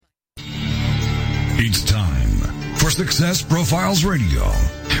It's time for Success Profiles Radio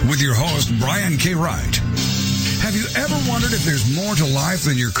with your host, Brian K. Wright. Have you ever wondered if there's more to life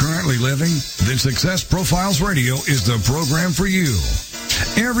than you're currently living? Then Success Profiles Radio is the program for you.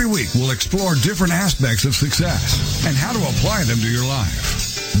 Every week, we'll explore different aspects of success and how to apply them to your life.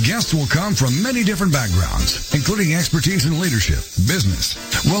 Guests will come from many different backgrounds, including expertise in leadership, business,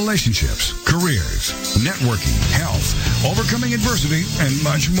 relationships, careers, networking, health, overcoming adversity, and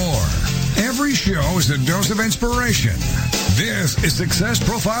much more. Every show is a dose of inspiration. This is Success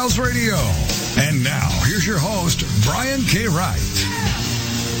Profiles Radio. And now, here's your host, Brian K. Wright.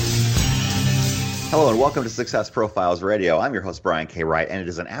 Hello and welcome to Success Profiles Radio. I'm your host, Brian K. Wright, and it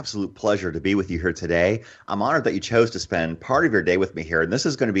is an absolute pleasure to be with you here today. I'm honored that you chose to spend part of your day with me here, and this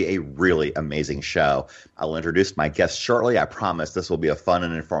is going to be a really amazing show. I'll introduce my guest shortly. I promise this will be a fun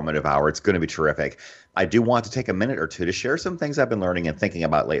and informative hour. It's going to be terrific. I do want to take a minute or two to share some things I've been learning and thinking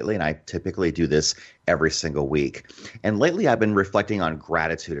about lately, and I typically do this every single week. And lately I've been reflecting on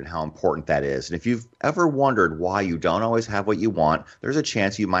gratitude and how important that is. And if you've ever wondered why you don't always have what you want, there's a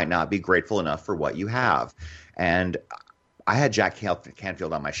chance you might not be grateful enough for what you have. And I had Jack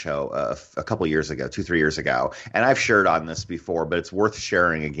Canfield on my show a couple years ago, 2-3 years ago, and I've shared on this before, but it's worth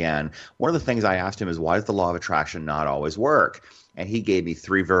sharing again. One of the things I asked him is, why does the law of attraction not always work? And he gave me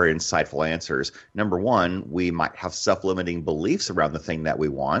 3 very insightful answers. Number one, we might have self-limiting beliefs around the thing that we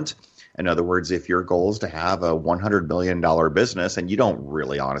want. In other words, if your goal is to have a $100 million business and you don't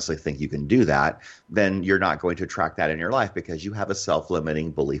really honestly think you can do that, then you're not going to attract that in your life because you have a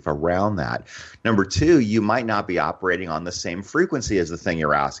self-limiting belief around that. Number 2, you might not be operating on the same frequency as the thing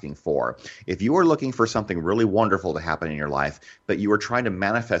you're asking for. If you are looking for something really wonderful to happen in your life, but you are trying to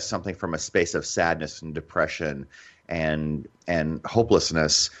manifest something from a space of sadness and depression and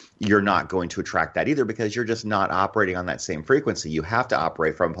hopelessness, you're not going to attract that either because you're just not operating on that same frequency. You have to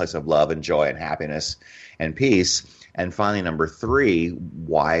operate from a place of love and joy and happiness and peace. And finally, number 3,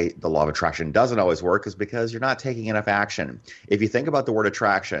 why the law of attraction doesn't always work is because you're not taking enough action. If you think about the word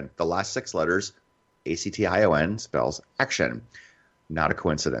attraction, the last 6 letters, A-C-T-I-O-N, spells action. Not a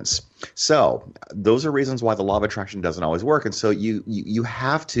coincidence. So those are reasons why the law of attraction doesn't always work. And so you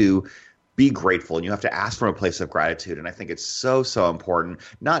have to be grateful, and you have to ask from a place of gratitude. And I think it's so, so important,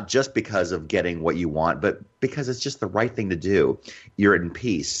 not just because of getting what you want, but because it's just the right thing to do. You're in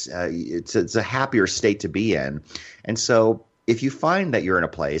peace. It's a happier state to be in. And so if you find that you're in a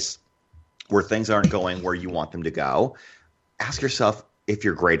place where things aren't going where you want them to go, ask yourself if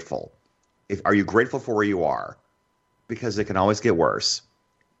you're grateful. Are you grateful for where you are? Because it can always get worse.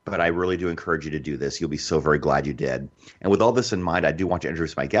 But I really do encourage you to do this. You'll be so very glad you did. And with all this in mind, I do want to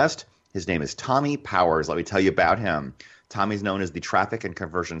introduce my guest. His name is Tommie Powers. Let me tell you about him. Tommie's known as the traffic and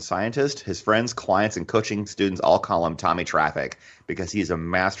conversion scientist. His friends, clients, and coaching students all call him Tommie Traffic because he's a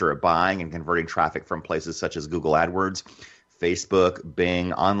master at buying and converting traffic from places such as Google AdWords, Facebook,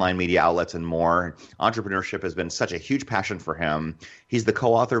 Bing, online media outlets, and more. Entrepreneurship has been such a huge passion for him. He's the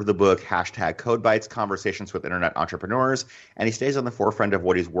co-author of the book, #CodeBytes, Conversations with Internet Entrepreneurs, and he stays on the forefront of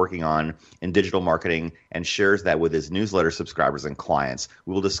what he's working on in digital marketing and shares that with his newsletter subscribers and clients.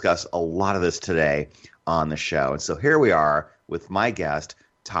 We will discuss a lot of this today on the show. And so here we are with my guest,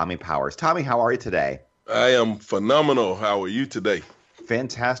 Tommie Powers. Tommie, how are you today? I am phenomenal. How are you today?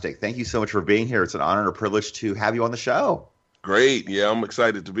 Fantastic. Thank you so much for being here. It's an honor and a privilege to have you on the show. Great. Yeah, I'm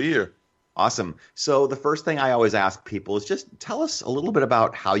excited to be here. Awesome. So the first thing I always ask people is just tell us a little bit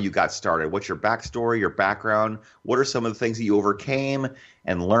about how you got started. What's your backstory, your background? What are some of the things that you overcame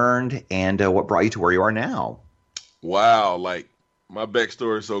and learned, and what brought you to where you are now? Wow. Like, my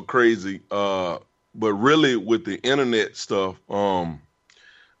backstory is so crazy. But really with the internet stuff,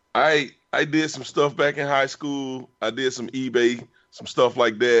 I did some stuff back in high school. I did some eBay, some stuff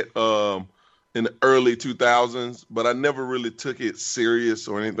like that. In the early 2000s, but I never really took it serious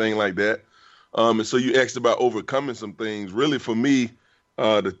or anything like that. And so you asked about overcoming some things. Really, for me,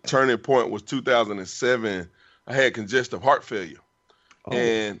 the turning point was 2007. I had congestive heart failure. Oh.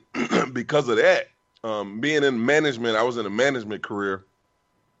 And because of that, being in management, I was in a management career.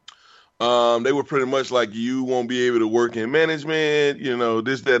 They were pretty much like, you won't be able to work in management,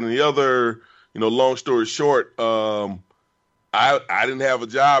 this, that, and the other. Long story short, I didn't have a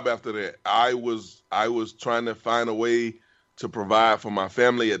job after that. I was trying to find a way to provide for my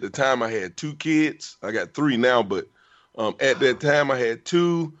family. At the time, I had 2 kids. I got 3 now, but at that time, I had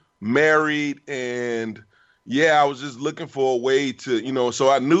 2, married, and I was just looking for a way to, so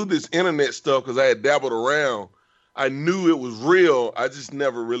I knew this internet stuff because I had dabbled around. I knew it was real. I just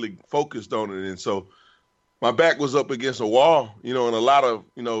never really focused on it. And so my back was up against a wall, and a lot of,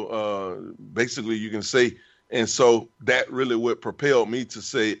 basically you can say. And so that really what propelled me to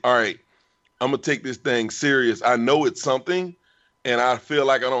say, all right, I'm gonna take this thing serious. I know it's something, and I feel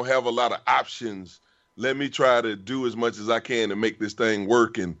like I don't have a lot of options. Let me try to do as much as I can to make this thing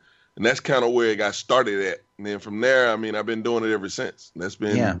work, and that's kind of where it got started at. And then from there, I mean, I've been doing it ever since. That's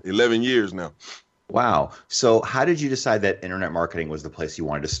been 11 years now. Wow. So how did you decide that internet marketing was the place you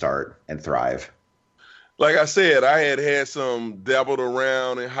wanted to start and thrive? Like I said, I had some dabbled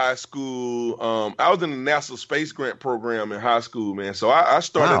around in high school. I was in the NASA space grant program in high school, man. So I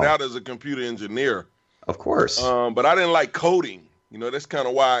started out as a computer engineer. Of course. But I didn't like coding. You know, that's kind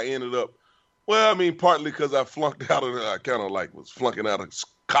of why I ended up, well, I mean, partly because I flunked out of, I kind of like was flunking out of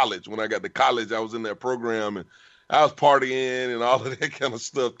college. When I got to college, I was in that program and I was partying and all of that kind of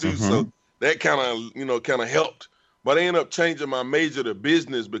stuff too. So that kind of helped. But I ended up changing my major to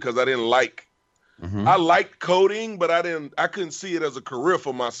business because I didn't like, I liked coding, but I couldn't see it as a career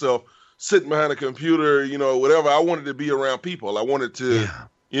for myself, sitting behind a computer, you know, whatever. I wanted to be around people. I wanted to,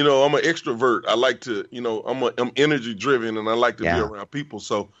 you know, I'm an extrovert. I like to, you know, I'm energy driven and I like to be around people.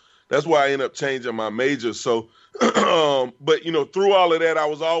 So that's why I ended up changing my major. So, but, you know, through all of that, I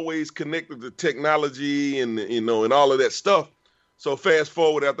was always connected to technology and, you know, and all of that stuff. So fast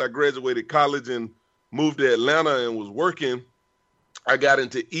forward after I graduated college and moved to Atlanta and was working, I got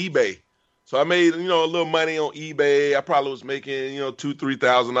into eBay. So I made, you know, a little money on eBay. I probably was making, you know,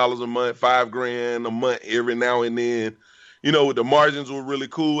 $2,000-$3,000 a month, $5,000 a month every now and then. You know, the margins were really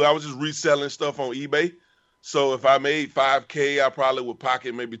cool. I was just reselling stuff on eBay. So if I made $5,000, I probably would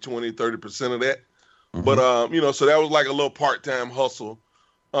pocket maybe 20-30% of that. But, you know, so that was like a little part-time hustle.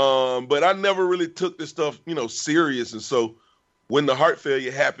 But I never really took this stuff, you know, serious. And so when the heart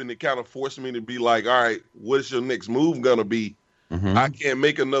failure happened, it kind of forced me to be like, all right, what is your next move going to be? I can't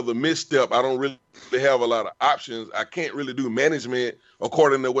make another misstep. I don't really have a lot of options. I can't really do management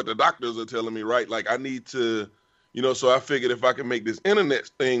according to what the doctors are telling me, right? Like I need to, you know, so I figured if I can make this internet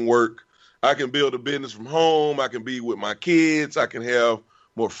thing work, I can build a business from home. I can be with my kids. I can have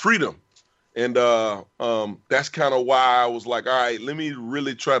more freedom. And that's kind of why I was like, all right, let me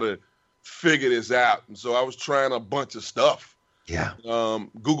really try to figure this out. And so I was trying a bunch of stuff.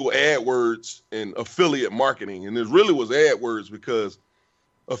 Google AdWords and affiliate marketing. And it really was AdWords because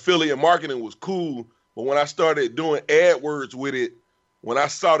affiliate marketing was cool. But when I started doing AdWords with it, when I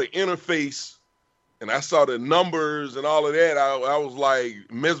saw the interface and I saw the numbers and all of that, I was like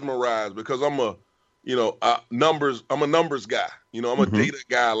mesmerized because I'm a numbers guy. You know, I'm a data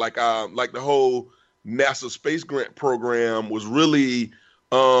guy. Like the whole NASA space grant program was really,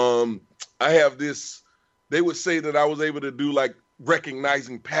 I have this, they would say that I was able to do like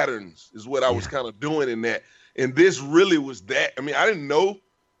recognizing patterns is what I was kind of doing in that. And this really was that. I mean, I didn't know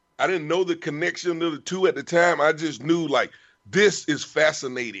the connection of the two at the time. I just knew like, this is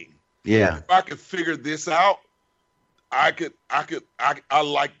fascinating. Yeah. If I could figure this out, I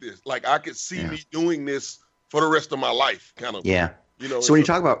like this. Like I could see me doing this for the rest of my life kind of. Yeah. You know, so when you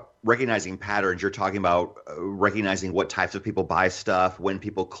talk about recognizing patterns, you're talking about recognizing what types of people buy stuff, when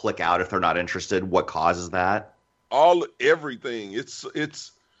people click out if they're not interested, what causes that? Everything.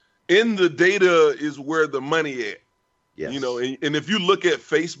 It's in the data is where the money at. Yes. You know, and if you look at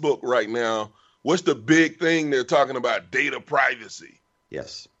Facebook right now, what's the big thing they're talking about? Data privacy.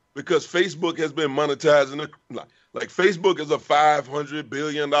 Yes. Because Facebook has been monetizing, like Facebook is a $500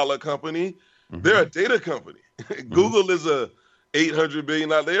 billion company. They're a data company. Google is a $800 billion.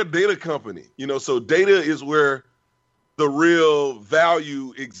 They're a data company. You know, so data is where the real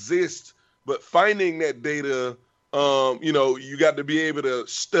value exists. But finding that data, you know, you got to be able to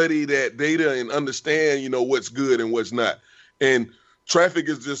study that data and understand, you know, what's good and what's not. And traffic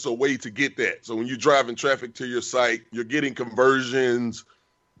is just a way to get that. So when you're driving traffic to your site, you're getting conversions,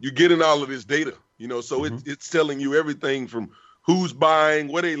 you're getting all of this data, you know, so it's telling you everything from who's buying,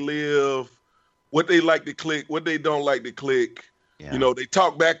 where they live, what they like to click, what they don't like to click. Yeah. You know, they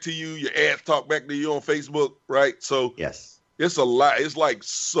talk back to you, your ads talk back to you on Facebook, right? So yes, it's a lot. It's like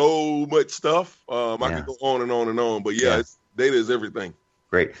so much stuff. I could go on and on and on, but data is everything.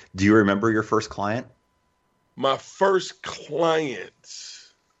 Great. Do you remember your first client? My first client.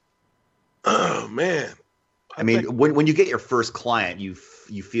 Oh man. I mean, when you get your first client, you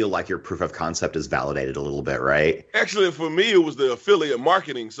feel like your proof of concept is validated a little bit, right? Actually, for me, it was the affiliate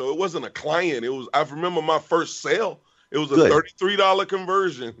marketing. So it wasn't a client. I remember my first sale. It was a $33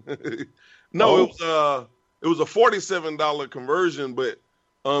 conversion. No, it was a $47 conversion, but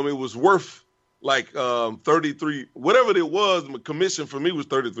it was worth like 33, whatever it was. The commission for me was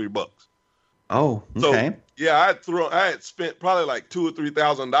 $33. Oh, okay. So, yeah, I had spent probably like $2,000 or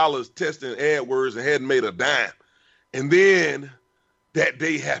 $3,000 testing AdWords and hadn't made a dime. And then that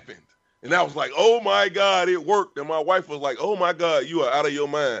day happened. And I was like, oh my God, it worked. And my wife was like, oh my God, you are out of your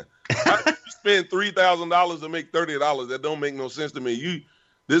mind. I spend $3,000 to make $30. That don't make no sense to me.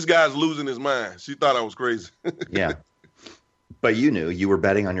 This guy's losing his mind. She thought I was crazy. Yeah. But you knew you were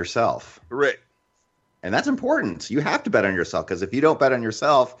betting on yourself. Correct. And that's important. You have to bet on yourself, because if you don't bet on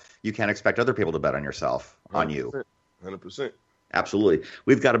yourself, you can't expect other people to bet on yourself, 100%, on you. 100%. Absolutely.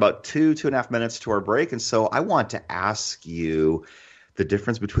 We've got about 2.5 minutes to our break. And so I want to ask you the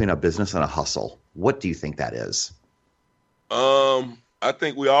difference between a business and a hustle. What do you think that is? I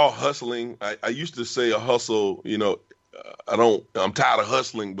think we all hustling. I used to say a hustle, I'm tired of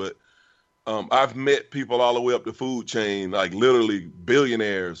hustling, but I've met people all the way up the food chain, like literally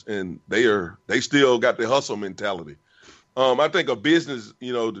billionaires, and they still got the hustle mentality. I think a business,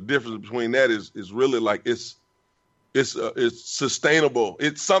 the difference between that is really like it's sustainable.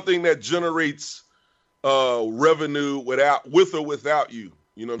 It's something that generates revenue with or without you.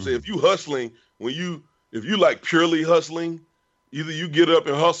 You know what I'm saying? If you hustling, if you like purely hustling, either you get up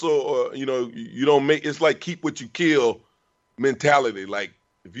and hustle or, you don't make, it's like keep what you kill mentality. Like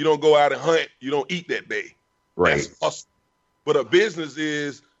if you don't go out and hunt, you don't eat that day. Right. That's hustle. But a business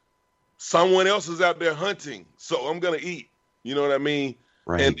is someone else is out there hunting, so I'm going to eat. You know what I mean?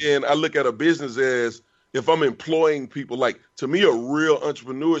 Right. And then I look at a business as if I'm employing people, like to me, a real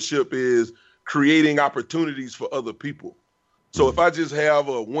entrepreneurship is creating opportunities for other people. So if I just have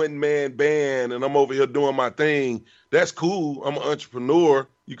a one-man band and I'm over here doing my thing, that's cool. I'm an entrepreneur.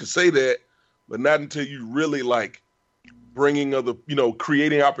 You can say that, but not until you really like bringing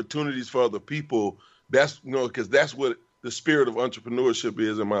creating opportunities for other people. That's, because that's what the spirit of entrepreneurship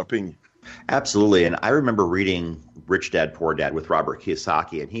is, in my opinion. Absolutely. And I remember reading Rich Dad, Poor Dad with Robert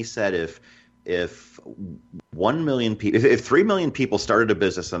Kiyosaki, and he said if 1 million people, if 3 million people started a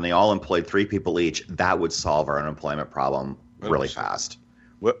business and they all employed 3 people each, that would solve our unemployment problem really fast.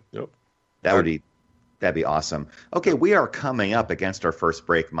 Well, yep. That'd be awesome. Okay, we are coming up against our first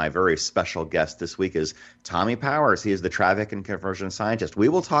break. My very special guest this week is Tommie Powers. He is the traffic and conversion scientist. We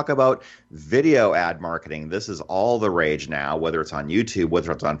will talk about video ad marketing. This is all the rage now, whether it's on YouTube,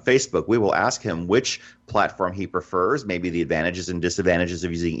 whether it's on Facebook. We will ask him which platform he prefers, maybe the advantages and disadvantages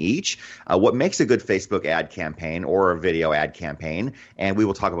of using each, what makes a good Facebook ad campaign or a video ad campaign, and we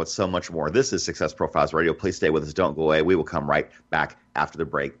will talk about so much more. This is Success Profiles Radio. Please stay with us. Don't go away. We will come right back after the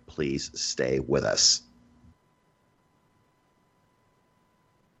break. Please stay with us.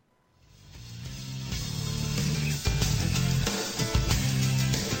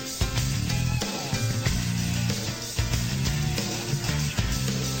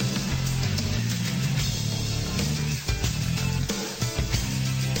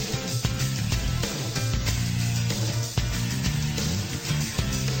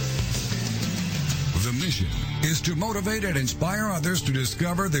 Is to motivate and inspire others to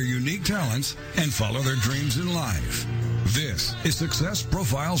discover their unique talents and follow their dreams in life. This is Success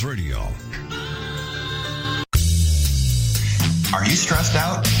Profiles Radio. Are you stressed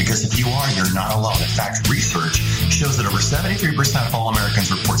out? Because if you are, you're not alone. In fact, research shows that over 73% of all Americans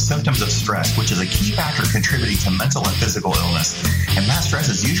report symptoms of stress, which is a key factor contributing to mental and physical illness. And that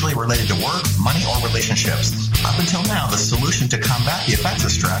stress is usually related to work, money, or relationships. Up until now, the solution to combat the effects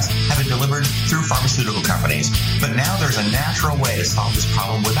of stress have been delivered through pharmaceutical companies. But now there's a natural way to solve this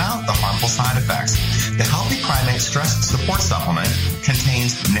problem without the harmful side effects. The Healthy Primate Stress Support Supplement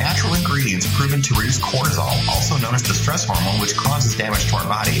contains natural ingredients proven to reduce cortisol, also known as the stress hormone, which causes damage to our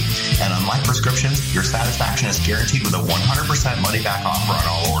body. And unlike prescriptions, your satisfaction is guaranteed with a 100% money-back offer on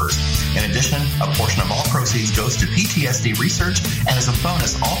all orders. In addition, a portion of all proceeds goes to PTSD research, and as a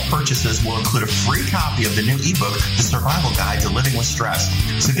bonus, all purchases will include a free copy of the new ebook, The Survival Guide to Living with Stress.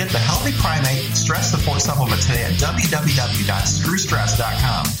 So get the Healthy Primate Stress Support Supplement today at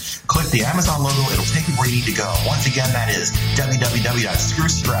www.screwstress.com. Click the Amazon logo. It'll take you where you need to go. Once again, that is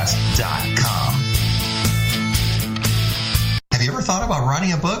www.screwstress.com. Have you ever thought about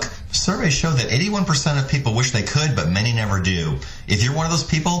writing a book? Surveys show that 81% of people wish they could, but many never do. If you're one of those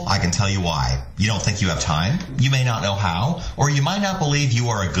people, I can tell you why. You don't think you have time, you may not know how, or you might not believe you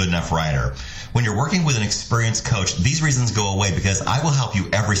are a good enough writer. When you're working with an experienced coach, these reasons go away because I will help you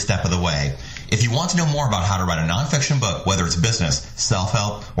every step of the way. If you want to know more about how to write a nonfiction book, whether it's business,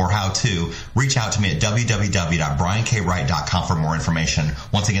 self-help, or how-to, reach out to me at www.briankWright.com for more information.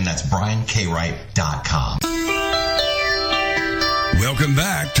 Once again, that's briankWright.com. Welcome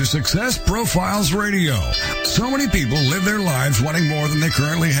back to Success Profiles Radio. So many people live their lives wanting more than they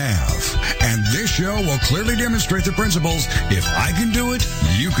currently have. And this show will clearly demonstrate the principles, if I can do it,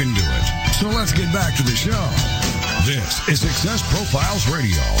 you can do it. So let's get back to the show. This is Success Profiles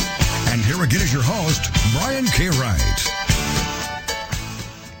Radio. And here again is your host, Brian K. Wright.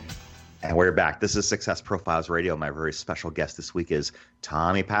 And we're back. This is Success Profiles Radio. My very special guest this week is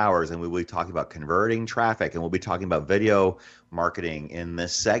Tommie Powers, and we will be talking about converting traffic, and we'll be talking about video marketing in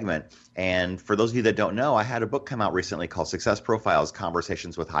this segment. And for those of you that don't know, I had a book come out recently called Success Profiles,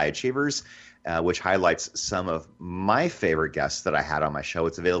 Conversations with High Achievers, which highlights some of my favorite guests that I had on my show.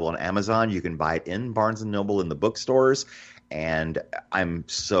 It's available on Amazon. You can buy it in Barnes & Noble in the bookstores. And I'm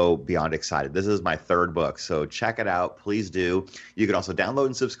so beyond excited. This is my third book, so check it out. Please do. You can also download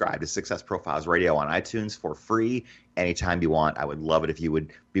and subscribe to Success Profiles Radio on iTunes for free anytime you want. I would love it if you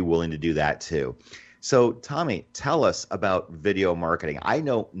would be willing to do that too. So, Tommie, tell us about video marketing. I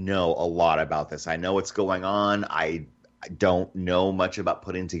don't know a lot about this. I know what's going on. I don't know much about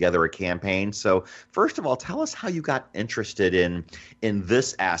putting together a campaign. So, first of all, tell us how you got interested in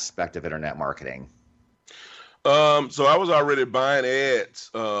this aspect of internet marketing. So I was already buying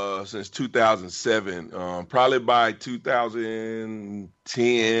ads since 2007. Probably by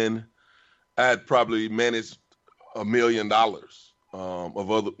 2010, I had probably managed $1 million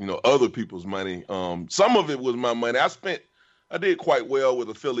of other people's money. Some of it was my money. I did quite well with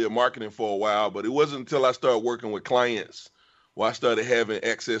affiliate marketing for a while, but it wasn't until I started working with clients where I started having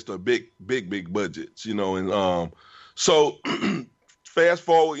access to big budgets. And so fast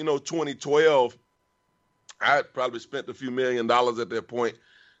forward, 2012. I had probably spent a few $1 million at that point.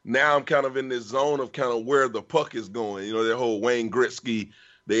 Now I'm kind of in this zone of kind of where the puck is going. That whole Wayne Gretzky,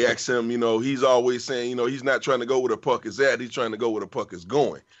 they ask him, he's always saying, he's not trying to go where the puck is at. He's trying to go where the puck is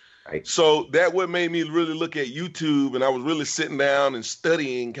going. Right. So that what made me really look at YouTube, and I was really sitting down and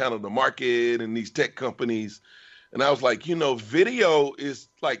studying kind of the market and these tech companies. And I was like, video is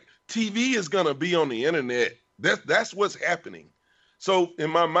like TV is going to be on the internet. That's what's happening. So in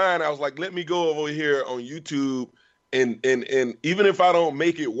my mind, I was like, let me go over here on YouTube and even if I don't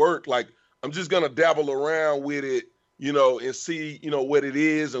make it work, like I'm just going to dabble around with it, and see, what it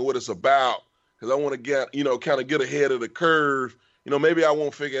is and what it's about. Because I want to get, kind of get ahead of the curve. Maybe I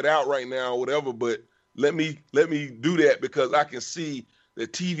won't figure it out right now or whatever, but let me do that because I can see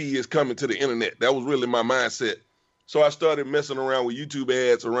that TV is coming to the internet. That was really my mindset. So I started messing around with YouTube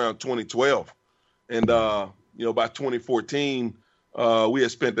ads around 2012. And, by 2014, we had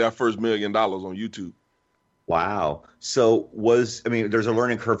spent our first $1 million on YouTube. Wow. So there's a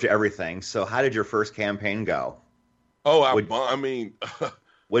learning curve to everything. So how did your first campaign go? Oh,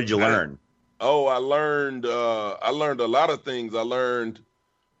 what did you learn? I learned a lot of things. I learned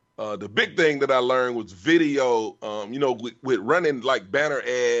the big thing that I learned was video, with running like banner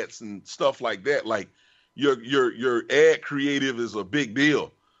ads and stuff like that. Like your ad creative is a big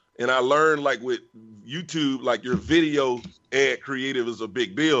deal. And I learned like with YouTube, like your video ad creative is a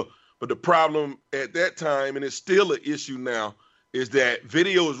big deal. But the problem at that time, and it's still an issue now, is that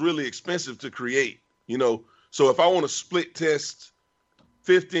video is really expensive to create, So if I want to split test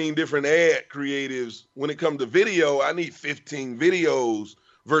 15 different ad creatives, when it comes to video, I need 15 videos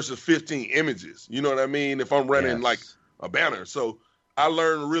versus 15 images. You know what I mean? If I'm running like a banner. So I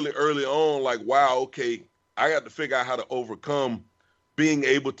learned really early on, like, wow, okay, I got to figure out how to overcome being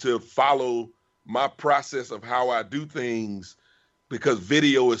able to follow my process of how I do things, because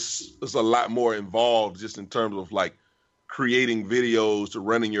video is a lot more involved just in terms of like creating videos to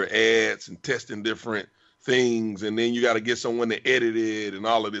running your ads and testing different things. And then you got to get someone to edit it and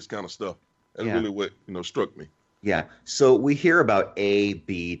all of this kind of stuff. That's really what, struck me. Yeah. So we hear about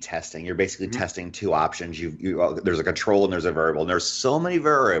A/B testing. You're basically testing two options. There's a control and there's a variable. And there's so many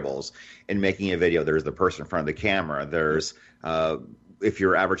variables in making a video. There's the person in front of the camera. There's if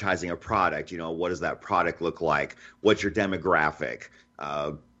you're advertising a product, what does that product look like? What's your demographic?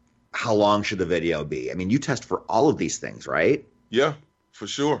 How long should the video be? I mean, you test for all of these things, right? Yeah, for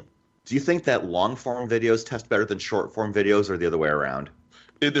sure. Do you think that long form videos test better than short form videos, or the other way around?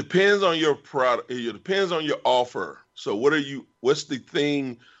 It depends on your product. It depends on your offer. So what's the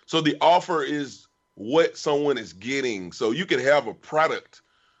thing? So the offer is what someone is getting. So you can have a product.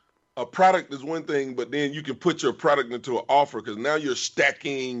 A product is one thing, but then you can put your product into an offer, because now you're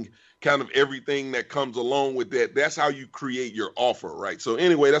stacking kind of everything that comes along with that. That's how you create your offer, right? So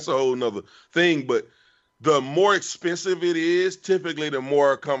anyway, that's a whole nother thing. But the more expensive it is, typically the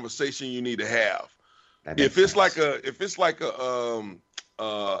more conversation you need to have. If it's like a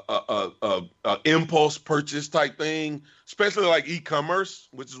impulse purchase type thing, especially like e-commerce,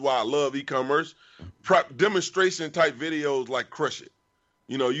 which is why I love e-commerce, demonstration type videos like crush it.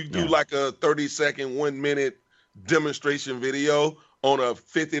 You do like a 30-second, 1 minute demonstration video on a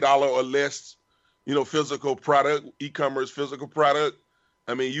 $50 or less, physical product, e-commerce physical product.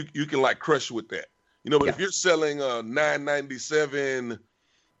 I mean, you can like crush with that, but if you're selling a $9.97,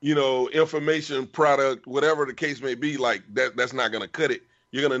 information product, whatever the case may be, like that's not going to cut it.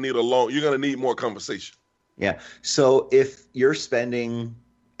 you're gonna need more conversation. Yeah. So if you're spending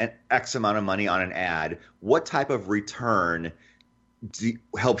an X amount of money on an ad, what type of return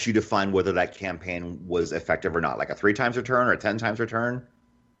helps you define whether that campaign was effective or not? Like a 3 times return or a 10 times return?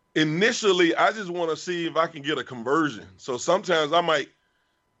 Initially, I just want to see if I can get a conversion. So sometimes I might,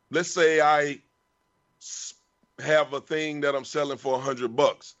 let's say I have a thing that I'm selling for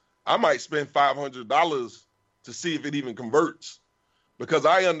 $100. I might spend $500 to see if it even converts, because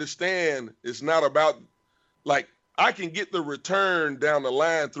I understand it's not about, like, I can get the return down the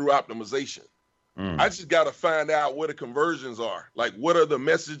line through optimization. I just got to find out what the conversions are. Like, what are the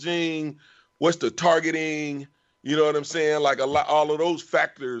messaging? What's the targeting? You know what I'm saying? Like all of those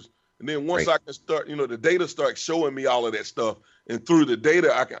factors. And then once I can start, the data starts showing me all of that stuff. And through the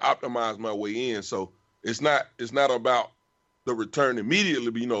data, I can optimize my way in. So it's not about the return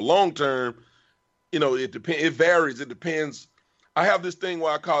immediately, but, long term, it depends. It varies. It depends. I have this thing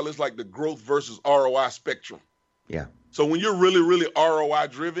where I call this like the growth versus ROI spectrum. Yeah. So when you're really, really ROI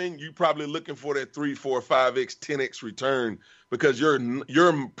driven, you're probably looking for that 3, 4, 5x, 10x return, because your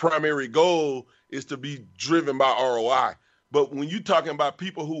primary goal is to be driven by ROI. But when you're talking about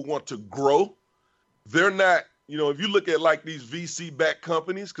people who want to grow, they're not, if you look at like these VC-backed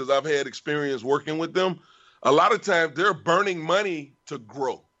companies, because I've had experience working with them, a lot of times they're burning money to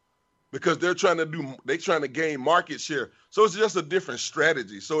grow because they're trying to gain market share. So it's just a different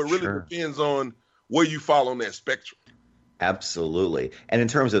strategy. So it really depends on where you fall on that spectrum. Absolutely. And in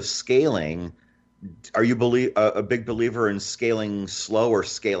terms of scaling, are you a big believer in scaling slow or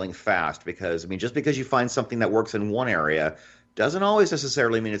scaling fast? Because, just because you find something that works in one area doesn't always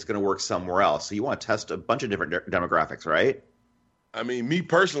necessarily mean it's going to work somewhere else. So you want to test a bunch of different demographics, right? Me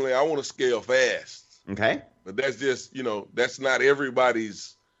personally, I want to scale fast. Okay. But that's just, that's not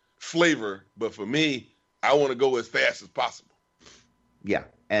everybody's flavor. But for me, I want to go as fast as possible. Yeah.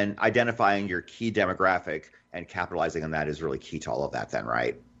 And identifying your key demographic and capitalizing on that is really key to all of that then,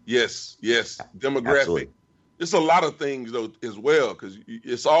 right? Yes. Demographic. Absolutely. It's a lot of things, though, as well, because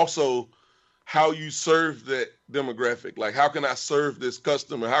it's also how you serve that demographic. Like, how can I serve this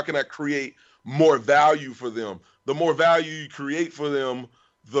customer? How can I create more value for them? The more value you create for them,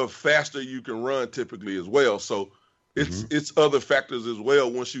 the faster you can run typically as well. So it's other factors as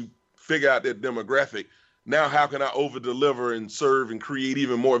well. Once you figure out that demographic, now how can I over deliver and serve and create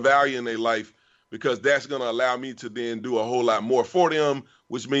even more value in their life? Because that's going to allow me to then do a whole lot more for them,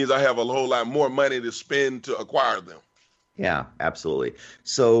 which means I have a whole lot more money to spend to acquire them. Yeah, absolutely.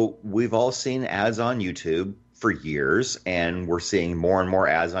 So we've all seen ads on YouTube for years, and we're seeing more and more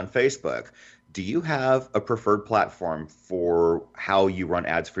ads on Facebook. Do you have a preferred platform for how you run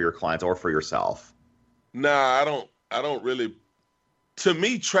ads for your clients or for yourself? Nah, I don't really. To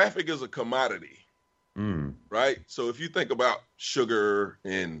me, traffic is a commodity, right? So if you think about sugar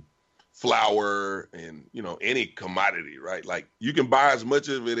and flour and, any commodity, right? Like, you can buy as much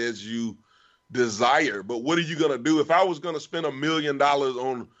of it as you desire, but what are you going to do? If I was going to spend $1 million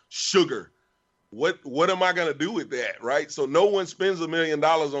on sugar, what am I going to do with that, right? So no one spends $1 million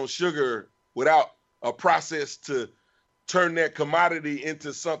on sugar without a process to turn that commodity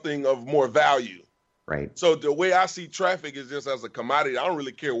into something of more value. Right. So the way I see traffic is just as a commodity. I don't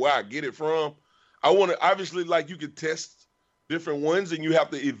really care where I get it from. I want to, obviously, like, you could test different ones and you have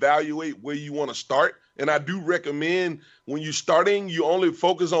to evaluate where you want to start. And I do recommend when you're starting, you only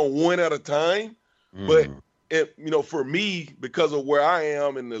focus on one at a time. But, for me, because of where I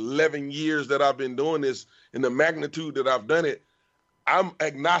am in the 11 years that I've been doing this and the magnitude that I've done it, I'm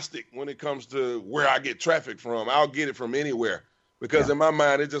agnostic when it comes to where I get traffic from. I'll get it from anywhere because in my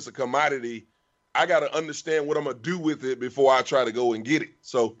mind, it's just a commodity. I got to understand what I'm going to do with it before I try to go and get it.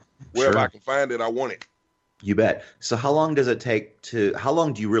 So wherever I can find it, I want it. You bet. So how long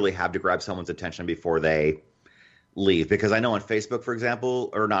do you really have to grab someone's attention before they leave? Because I know on Facebook, for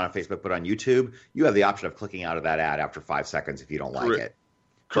example, or not on Facebook, but on YouTube, you have the option of clicking out of that ad after 5 seconds if you don't like it.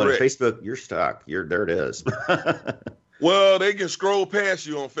 But on Facebook, you're stuck. There it is. Well, they can scroll past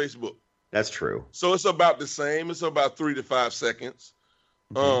you on Facebook. That's true. So it's about the same. It's about 3 to 5 seconds.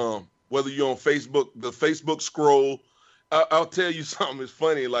 Whether you're on Facebook, the Facebook scroll. I'll tell you something. It's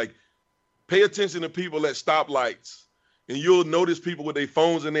funny. Like, pay attention to people at stoplights, and you'll notice people with their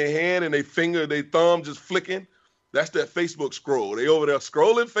phones in their hand and their thumb just flicking. That's that Facebook scroll. They over there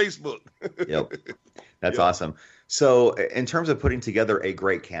scrolling Facebook. Yep. That's awesome. So in terms of putting together a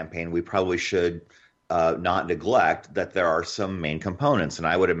great campaign, we probably should not neglect that there are some main components. And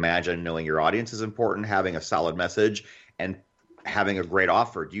I would imagine knowing your audience is important, having a solid message, and having a great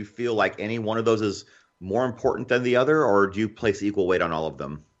offer. Do you feel like any one of those is more important than the other, or do you place equal weight on all of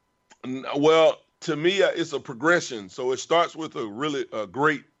them? Well, to me, it's a progression. So it starts with a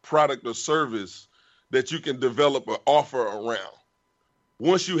great product or service that you can develop an offer around.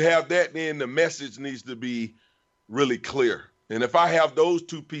 Once you have that, then the message needs to be really clear. And if I have those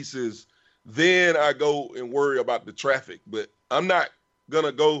two pieces, then I go and worry about the traffic. But I'm not going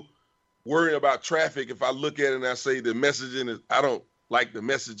to go worry about traffic if I look at it and I say the messaging is, I don't like the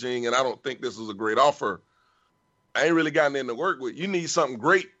messaging and I don't think this is a great offer. I ain't really gotten in to work with. You need something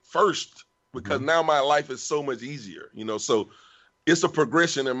great first, because now my life is so much easier, so it's a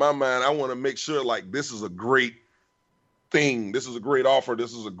progression in my mind. I want to make sure like this is a great thing. This is a great offer.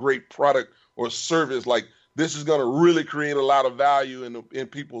 This is a great product or service. Like this is going to really create a lot of value in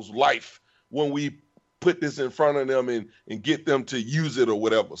people's life when we put this in front of them and get them to use it or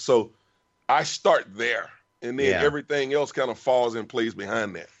whatever. So I start there, and then everything else kind of falls in place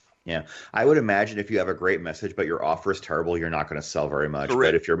behind that. Yeah, I would imagine if you have a great message, but your offer is terrible, you're not going to sell very much.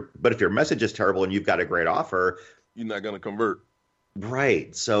 Correct. But if your message is terrible and you've got a great offer, you're not going to convert.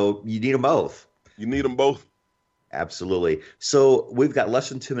 Right. So you need them both. You need them both. Absolutely. So we've got less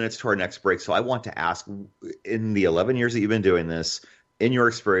than 2 minutes to our next break. So I want to ask, in the 11 years that you've been doing this, in your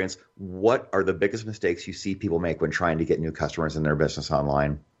experience, what are the biggest mistakes you see people make when trying to get new customers in their business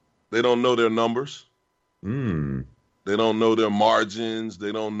online? They don't know their numbers. They don't know their margins.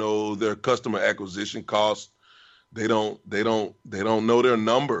 They don't know their customer acquisition costs. They don't know their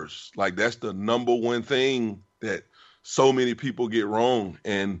numbers. Like that's the number one thing that so many people get wrong.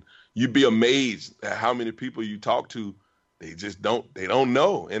 And you'd be amazed at how many people you talk to, they don't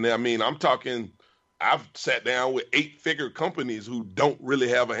know. And I mean, I've sat down with 8-figure companies who don't really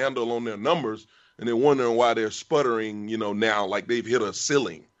have a handle on their numbers, and they're wondering why they're sputtering, now like they've hit a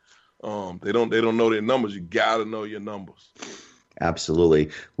ceiling. They don't know their numbers. You got to know your numbers.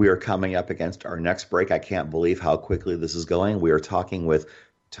 Absolutely. We are coming up against our next break. I can't believe how quickly this is going. We are talking with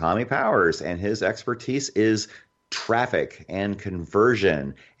Tommie Powers, and his expertise is traffic and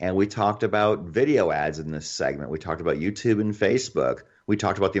conversion. And we talked about video ads in this segment. We talked about YouTube and Facebook. We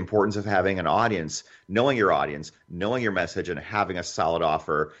talked about the importance of having an audience, knowing your message, and having a solid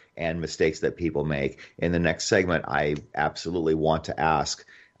offer, and mistakes that people make. In the next segment, I absolutely want to ask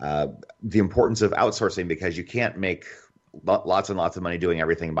the importance of outsourcing, because you can't make lots and lots of money doing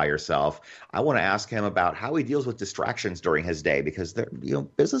everything by yourself. I want to ask him about how he deals with distractions during his day, because they're,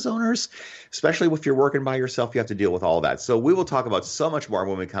 business owners, especially if you're working by yourself, you have to deal with all of that. So we will talk about so much more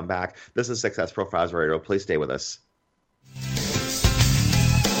when we come back. This is Success Profiles Radio. Please stay with us.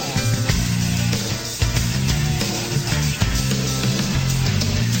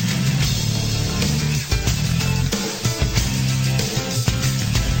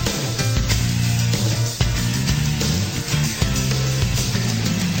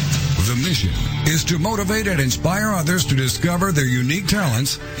 Is to motivate and inspire others to discover their unique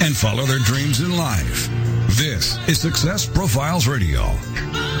talents and follow their dreams in life. This is Success Profiles Radio.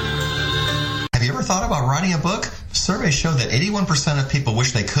 Have you ever thought about writing a book? Surveys show that 81% of people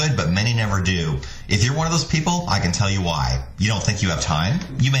wish they could, but many never do. If you're one of those people, I can tell you why. You don't think you have time,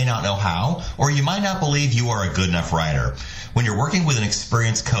 you may not know how, or you might not believe you are a good enough writer. When you're working with an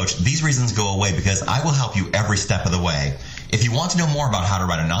experienced coach, these reasons go away, because I will help you every step of the way. If you want to know more about how to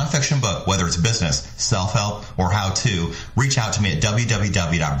write a nonfiction book, whether it's business, self-help, or how-to, reach out to me at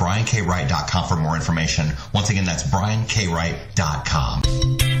www.briankWright.com for more information. Once again, that's briankWright.com.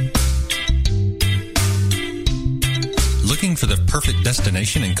 Looking for the perfect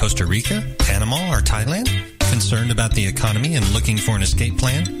destination in Costa Rica, Panama, or Thailand? Concerned about the economy and looking for an escape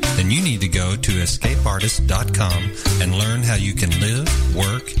plan? Then you need to go to escapeartist.com and learn how you can live,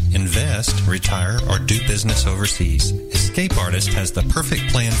 work, invest, retire, or do business overseas. Escape Artist has the perfect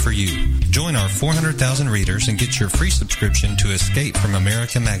plan for you. Join our 400,000 readers and get your free subscription to Escape from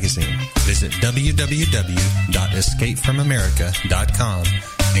America magazine. Visit www.escapefromamerica.com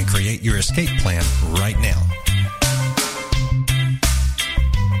and create your escape plan right now.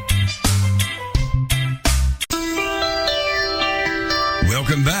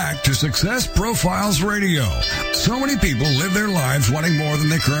 Welcome back to Success Profiles Radio. So many people live their lives wanting more than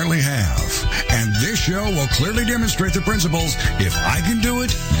they currently have. And this show will clearly demonstrate the principles, if I can do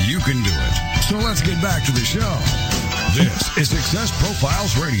it, you can do it. So let's get back to the show. This is Success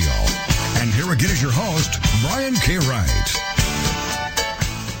Profiles Radio. And here again is your host, Brian K. Wright.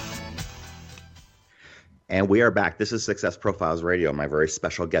 And we are back. This is Success Profiles Radio. My very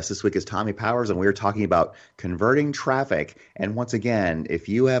special guest this week is Tommie Powers, and we are talking about converting traffic. And once again, if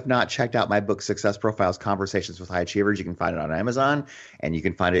you have not checked out my book, Success Profiles, Conversations with High Achievers, you can find it on Amazon, and you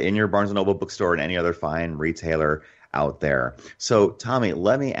can find it in your Barnes & Noble bookstore and any other fine retailer out there. So, Tommie,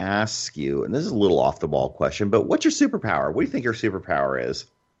 let me ask you, and this is a little off-the-ball question, but what's your superpower? What do you think your superpower is?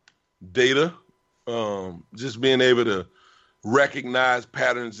 Data, Just being able to recognize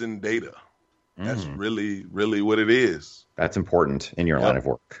patterns in data. That's really, really what it is. That's important in your line of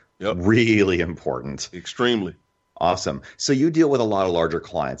work. Yep. Really important. Extremely. Awesome. So you deal with a lot of larger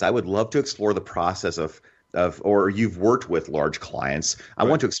clients. I would love to explore the process of or you've worked with large clients. I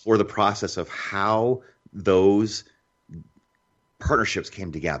want to explore the process of how those partnerships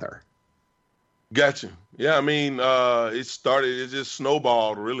came together. Gotcha. Yeah, I mean, it just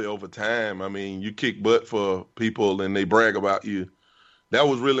snowballed really over time. I mean, you kick butt for people and they brag about you. That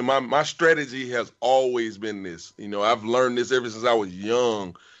was really my strategy has always been this. You know, I've learned this ever since I was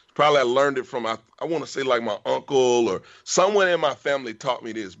young. Probably I learned it from, I want to say like my uncle or someone in my family taught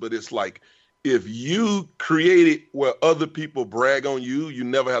me this, but it's like, if you create it where other people brag on you, you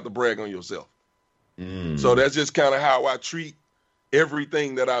never have to brag on yourself. So that's just kind of how I treat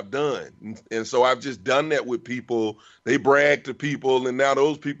everything that I've done. And so I've just done that with people. They brag to people, and now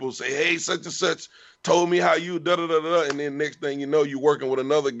those people say, hey, such and such told me how you da-da-da-da. And then next thing you know, you're working with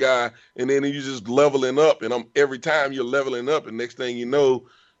another guy, and then you're just leveling up. And every time you're leveling up, and next thing you know,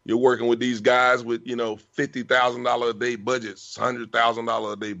 you're working with these guys with, you know, $50,000 a day budgets,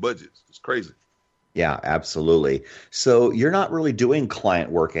 $100,000 a day budgets. It's crazy. Yeah, absolutely. So you're not really doing client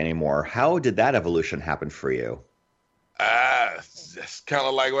work anymore. How did that evolution happen for you? It's kind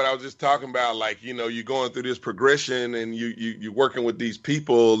of like what I was just talking about. Like, you know, you're going through this progression and you're working with these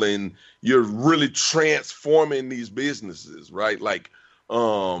people and you're really transforming these businesses, right? Like,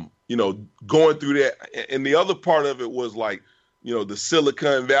 you know, going through that. And the other part of it was like, you know, the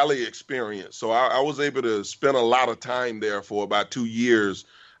Silicon Valley experience. So I was able to spend a lot of time there for about 2 years.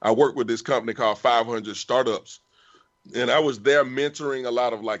 I worked with this company called 500 Startups. And I was there mentoring a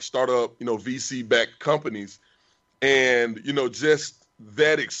lot of like startup, you know, VC-backed companies. And, you know, just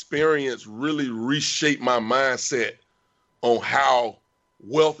that experience really reshaped my mindset on how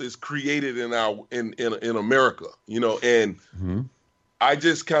wealth is created in America, you know, and I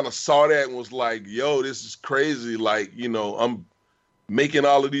just kind of saw that and was like, yo, this is crazy. Like, you know, I'm making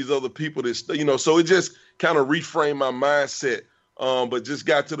all of these other people this, you know, so it just kind of reframed my mindset. But just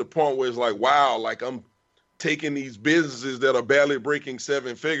got to the point where it's like, wow, like I'm taking these businesses that are barely breaking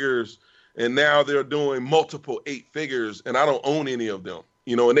 7 figures and now they're doing multiple 8 figures and I don't own any of them,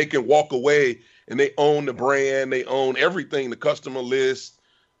 you know, and they can walk away and they own the brand, they own everything, the customer list,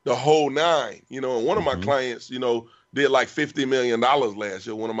 the whole nine, you know, and one of my clients, you know, did like $50 million last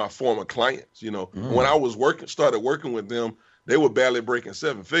year, one of my former clients, you know, when I was started working with them, they were barely breaking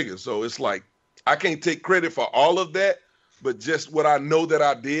 7 figures. So it's like, I can't take credit for all of that, but just what I know that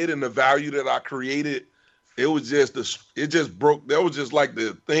I did and the value that I created, it was just, it just broke. That was just like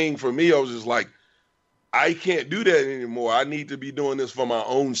the thing for me. I was just like, I can't do that anymore. I need to be doing this for my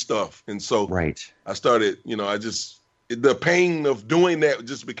own stuff. And so I started, you know, the pain of doing that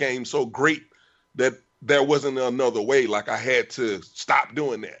just became so great that there wasn't another way. Like I had to stop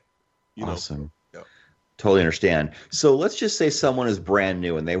doing that. You Awesome. know? Yep. Totally understand. So let's just say someone is brand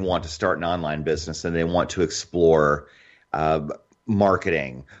new and they want to start an online business and they want to explore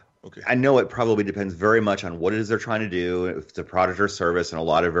marketing. Okay. I know it probably depends very much on what it is they're trying to do, if it's a product or service, and a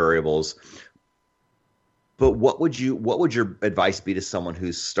lot of variables. But what would your advice be to someone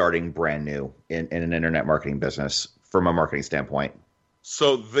who's starting brand new in an internet marketing business from a marketing standpoint?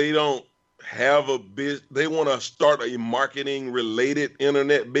 So they don't have they want to start a marketing related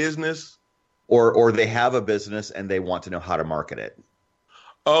internet business, or they have a business and they want to know how to market it.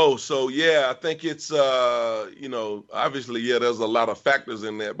 Oh, so yeah, I think it's, you know, obviously, yeah, there's a lot of factors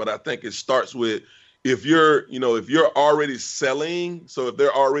in that, but I think it starts with if you're already selling. So if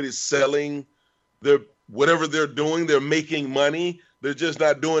they're already selling whatever they're doing, they're making money. They're just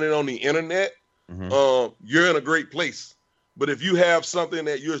not doing it on the internet. You're in a great place. But if you have something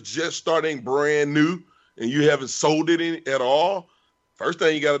that you're just starting brand new and you haven't sold it at all, first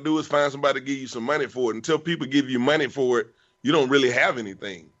thing you got to do is find somebody to give you some money for it. Until people give you money for it, you don't really have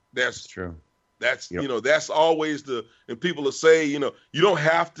anything. That's true. That's, you know, that's always and people will say, you know, you don't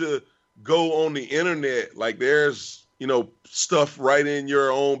have to go on the internet. Like there's, you know, stuff right in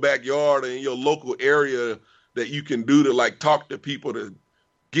your own backyard or in your local area that you can do to like talk to people, to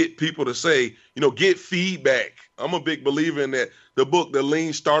get people to say, you know, get feedback. I'm a big believer in that. The book, The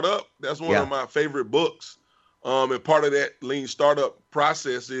Lean Startup, that's one of my favorite books. And part of that lean startup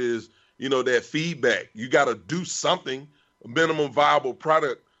process is, you know, that feedback. You got to do something, a minimum viable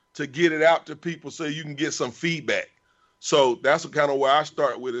product, to get it out to people so you can get some feedback. So that's kind of where I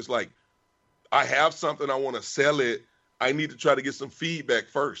start with. It's like, I have something, I want to sell it. I need to try to get some feedback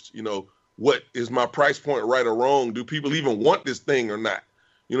first. You know, what is my price point, right or wrong? Do people even want this thing or not?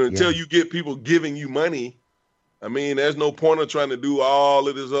 You know, until you get people giving you money, I mean, there's no point of trying to do all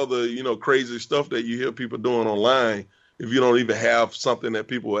of this other, crazy stuff that you hear people doing online if you don't even have something that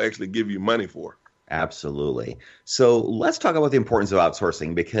people will actually give you money for. Absolutely. So let's talk about the importance of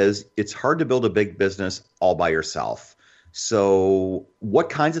outsourcing, because it's hard to build a big business all by yourself. So what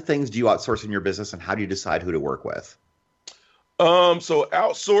kinds of things do you outsource in your business, and how do you decide who to work with? So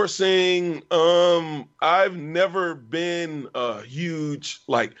outsourcing, I've never been a huge,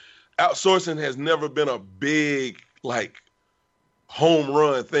 outsourcing has never been a big, home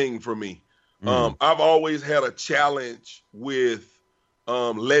run thing for me. I've always had a challenge with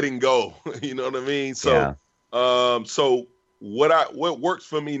letting go. You know what I mean? So, so what works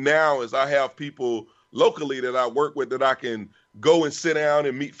for me now is I have people locally that I work with that I can go and sit down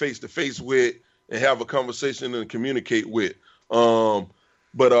and meet face to face with and have a conversation and communicate with. But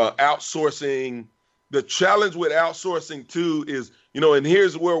outsourcing, the challenge with outsourcing too is, and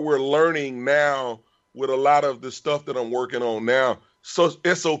here's where we're learning now with a lot of the stuff that I'm working on now. So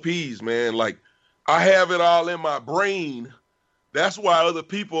SOPs, man, I have it all in my brain. That's why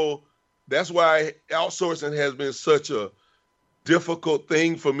outsourcing has been such a difficult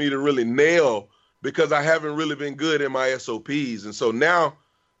thing for me to really nail, because I haven't really been good in my SOPs. And so now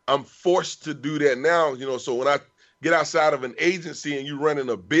I'm forced to do that now, so when I get outside of an agency and you running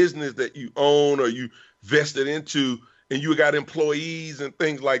a business that you own or you vested into and you got employees and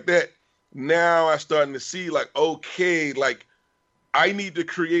things like that, now I'm starting to see I need to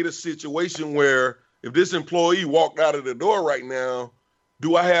create a situation where if this employee walked out of the door right now,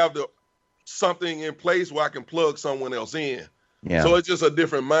 do I have something in place where I can plug someone else in? Yeah. So it's just a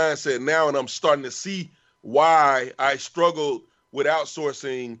different mindset now, and I'm starting to see why I struggled with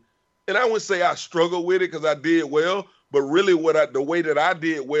outsourcing. And I wouldn't say I struggled with it because I did well, but really the way that I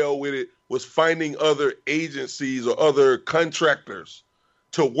did well with it was finding other agencies or other contractors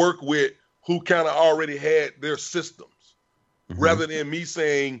to work with who kind of already had their systems, rather than me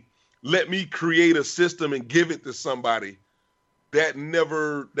saying, let me create a system and give it to somebody. That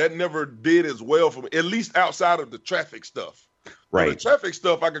never did as well for me, at least outside of the traffic stuff. Right. The traffic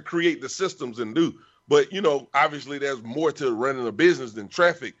stuff I could create the systems and do. But, obviously there's more to running a business than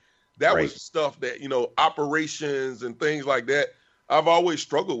traffic. That was stuff that, operations and things like that. I've always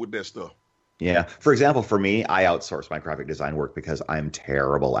struggled with that stuff. Yeah. For example, for me, I outsource my graphic design work because I'm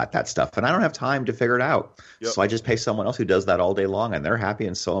terrible at that stuff and I don't have time to figure it out. Yep. So I just pay someone else who does that all day long, and they're happy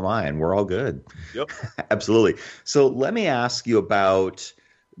and so am I, and we're all good. Yep. Absolutely. So let me ask you about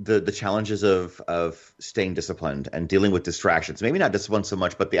the challenges of staying disciplined and dealing with distractions. Maybe not discipline so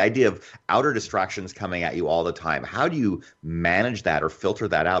much, but the idea of outer distractions coming at you all the time. How do you manage that or filter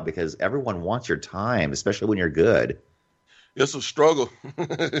that out? Because everyone wants your time, especially when you're good. It's a struggle.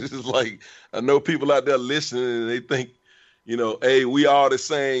 It's I know people out there listening and they think, hey, we all the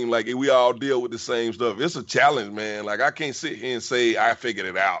same. We all deal with the same stuff. It's a challenge, man. I can't sit here and say I figured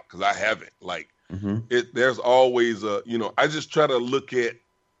it out, because I haven't. There's always I just try to look at,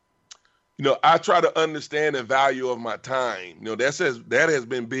 I try to understand the value of my time. That has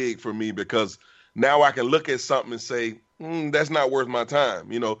been big for me, because now I can look at something and say, that's not worth my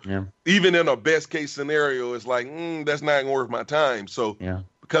time. Even in a best case scenario, it's that's not worth my time. So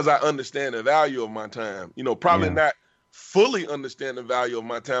because I understand the value of my time, probably not fully understand the value of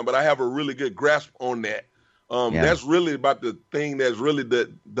my time, but I have a really good grasp on that. That's really about the thing that's really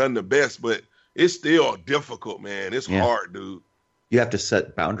done the best, but it's still difficult, man. It's hard, dude. You have to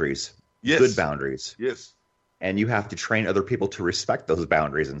set boundaries, good boundaries. Yes. And you have to train other people to respect those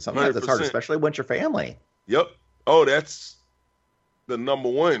boundaries. And sometimes 100%. It's hard, especially when it's your family. Yep. Oh, that's the number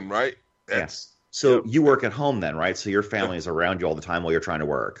one, right? Yes. So you work at home then, right? So your family is around you all the time while you're trying to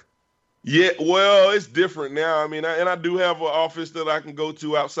work. Yeah, well, it's different now. I mean, I do have an office that I can go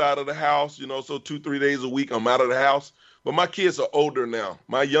to outside of the house, so 2-3 days a week I'm out of the house. But my kids are older now.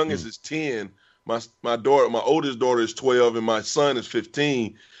 My youngest is 10. My oldest daughter is 12, and my son is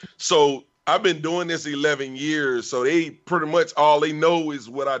 15. So I've been doing this 11 years, so they pretty much all they know is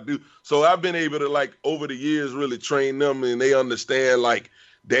what I do. So I've been able to, over the years, really train them, and they understand,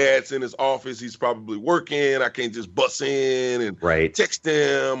 Dad's in his office, he's probably working. I can't just bust in and text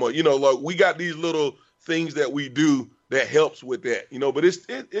him, or, we got these little things that we do that helps with that, but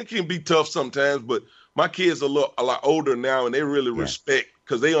it can be tough sometimes. But my kids are a lot older now, and they really respect,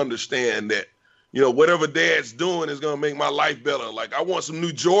 because they understand that, whatever Dad's doing is going to make my life better. I want some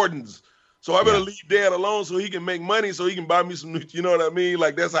new Jordans. So I better leave Dad alone so he can make money, so he can buy me some new, you know what I mean?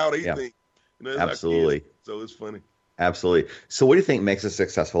 That's how they think. Absolutely. So it's funny. Absolutely. So what do you think makes a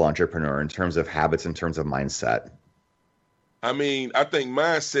successful entrepreneur in terms of habits, in terms of mindset? I mean, I think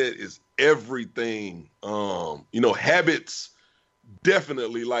mindset is everything. Habits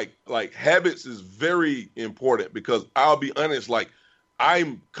definitely like habits is very important, because I'll be honest, like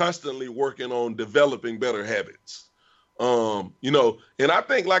I'm constantly working on developing better habits. And I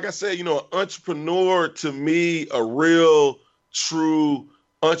think, like I said, an entrepreneur, to me, a real true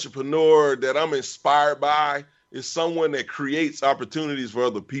entrepreneur that I'm inspired by is someone that creates opportunities for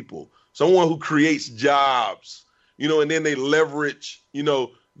other people, someone who creates jobs, and then they leverage,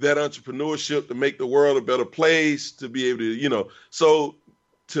 that entrepreneurship to make the world a better place, to be able to, so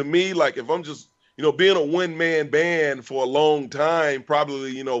to me, like if I'm just, being a one-man band for a long time,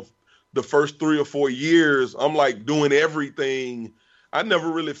 probably, the first 3 or 4 years, I'm like doing everything. I never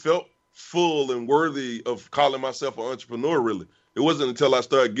really felt full and worthy of calling myself an entrepreneur, really. It wasn't until I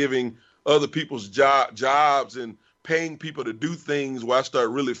started giving other people's jobs and paying people to do things where I started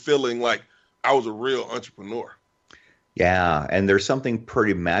really feeling like I was a real entrepreneur. Yeah, and there's something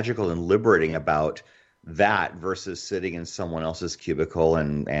pretty magical and liberating about that versus sitting in someone else's cubicle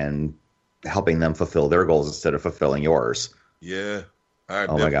and helping them fulfill their goals instead of fulfilling yours. Yeah.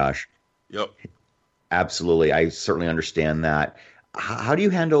 Oh my gosh. Yep. Absolutely. I certainly understand that. How do you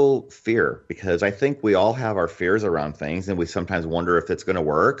handle fear? Because I think we all have our fears around things, and we sometimes wonder if it's going to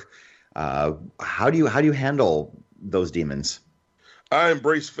work. How do you handle those demons? I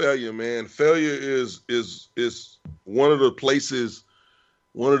embrace failure, man. Failure is one of the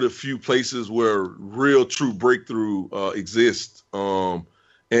few places where real true breakthrough exists.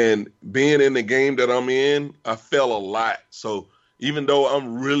 And being in the game that I'm in, I fail a lot. So even though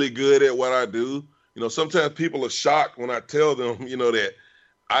I'm really good at what I do, sometimes people are shocked when I tell them, that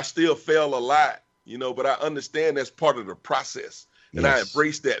I still fail a lot, but I understand that's part of the process. And yes. I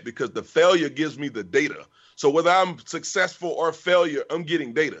embrace that because the failure gives me the data. So whether I'm successful or failure, I'm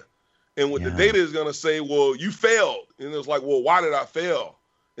getting data. And what the data is going to say, well, you failed. And it's like, well, why did I fail?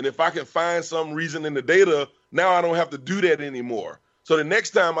 And if I can find some reason in the data, now I don't have to do that anymore. So the next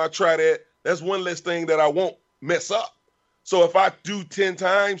time I try that, that's one less thing that I won't mess up. So if I do 10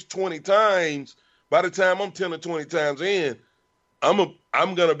 times, 20 times, by the time I'm 10 or 20 times in, I'm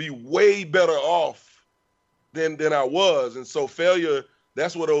going to be way better off than I was. And so failure,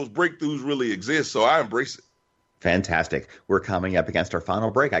 that's where those breakthroughs really exist. So I embrace it. Fantastic. We're coming up against our final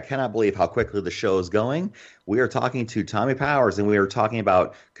break. I cannot believe how quickly the show is going. We are talking to Tommie Powers, and we are talking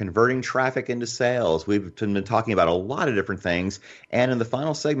about converting traffic into sales. We've been talking about a lot of different things. And in the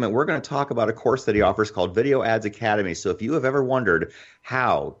final segment, we're going to talk about a course that he offers called Video Ads Academy. So if you have ever wondered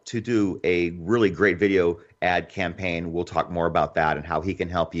how to do a really great video ad campaign, we'll talk more about that and how he can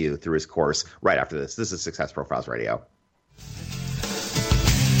help you through his course right after this. This is Success Profiles Radio.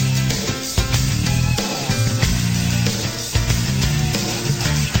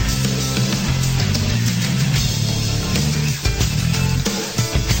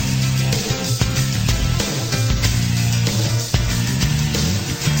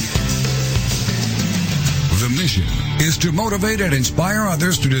 Is to motivate and inspire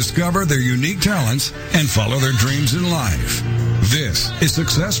others to discover their unique talents and follow their dreams in life. This is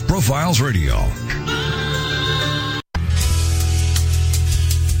Success Profiles Radio.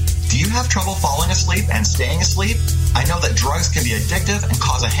 Do you have trouble falling asleep and staying asleep? I know that drugs can be addictive and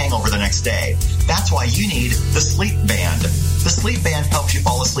cause a hangover the next day. That's why you need the Sleep Band. The Sleep Band helps you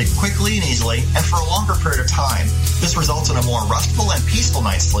fall asleep quickly and easily and for a longer period of time. This results in a more restful and peaceful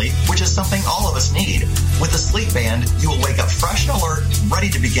night's sleep, which is something all of us need. With the Sleep Band, you will wake up fresh and alert, ready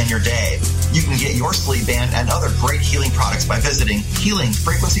to begin your day. You can get your Sleep Band and other great healing products by visiting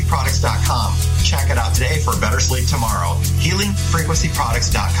healingfrequencyproducts.com. Check it out today for better sleep tomorrow.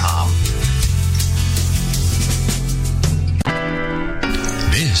 healingfrequencyproducts.com.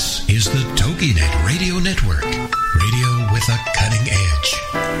 This is the TogiNet Radio Network. Radio with a cutting edge.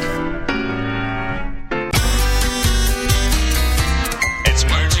 It's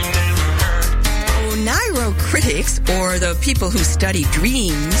words you never heard. Neurocritics, or the people who study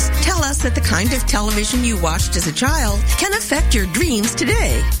dreams, tell us that the kind of television you watched as a child can affect your dreams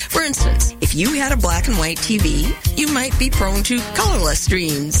today. For instance, if you had a black and white TV, you might be prone to colorless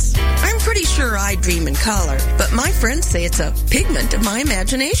dreams. I'm pretty sure I dream in color, but my friends say it's a pigment of my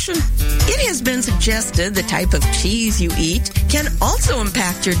imagination. It has been suggested the type of cheese you eat can also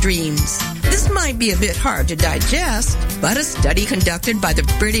impact your dreams. This might be a bit hard to digest, but a study conducted by the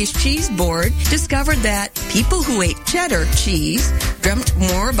British Cheese Board discovered that people who ate cheddar cheese dreamt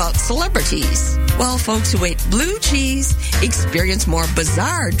more about celebrities, while folks who ate blue cheese experienced more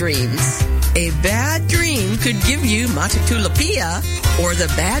bizarre dreams. A bad dream could give you matatulapia, or the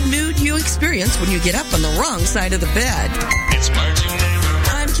bad mood you experience when you get up on the wrong side of the bed. It's words you never heard.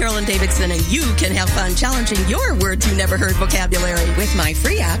 I'm Carolyn Davidson, and you can have fun challenging your words you never heard vocabulary with my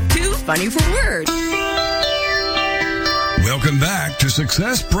free app, Too Funny for Words. Welcome back to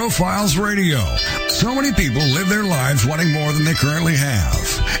Success Profiles Radio. So many people live their lives wanting more than they currently have.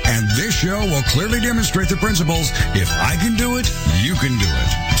 And this show will clearly demonstrate the principles, if I can do it, you can do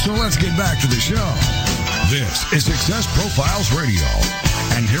it. So let's get back to the show. This is Success Profiles Radio.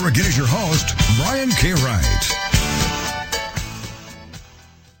 And here again is your host, Brian K. Wright.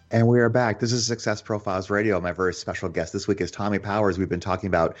 And we are back. This is Success Profiles Radio. My very special guest this week is Tommie Powers. We've been talking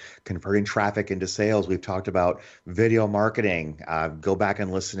about converting traffic into sales. We've talked about video marketing. Go back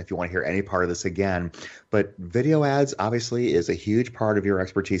and listen if you want to hear any part of this again. But video ads obviously is a huge part of your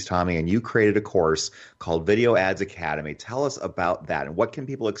expertise, Tommie, and you created a course called Video Ads Academy. Tell us about that and what can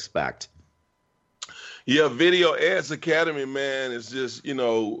people expect? Yeah, Video Ads Academy, man, is just,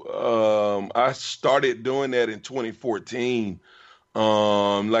 I started doing that in 2014.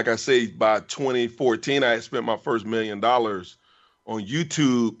 Like I say, by 2014, I had spent my first $1 million on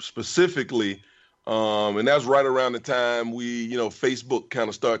YouTube specifically. And that's right around the time Facebook kind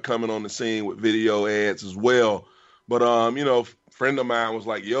of started coming on the scene with video ads as well. But, a friend of mine was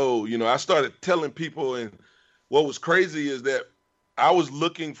like, I started telling people, and what was crazy is that I was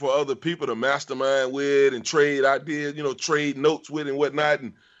looking for other people to mastermind with and trade ideas, trade notes with and whatnot.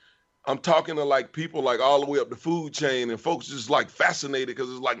 And I'm talking to like people like all the way up the food chain, and folks just like fascinated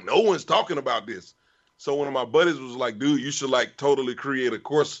because it's like no one's talking about this. So one of my buddies was like, dude, you should like totally create a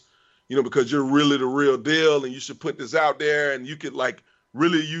course, because you're really the real deal, and you should put this out there, and you could like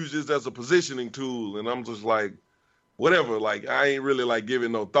really use this as a positioning tool. And I'm just like, whatever, like I ain't really like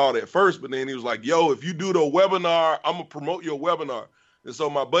giving no thought at first, but then he was like, yo, if you do the webinar, I'm gonna promote your webinar. And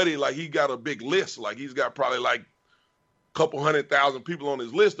so my buddy, like he got a big list, like he's got probably like couple 100,000 people on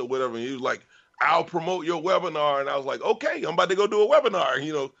his list or whatever. And he was like, I'll promote your webinar. And I was like, okay, I'm about to go do a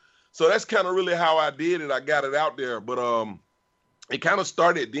webinar, So that's kind of really how I did it. I got it out there. But it kind of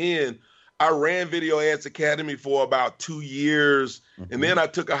started then. I ran Video Ads Academy for about 2 years. Mm-hmm. And then I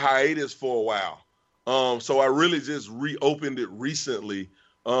took a hiatus for a while. So I really just reopened it recently.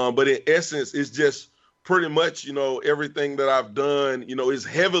 But in essence, it's just pretty much, everything that I've done, is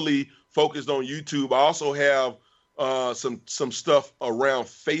heavily focused on YouTube. I also have some stuff around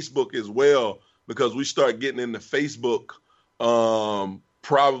Facebook as well, because we start getting into Facebook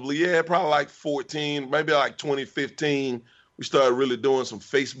probably like 14, maybe like 2015. We started really doing some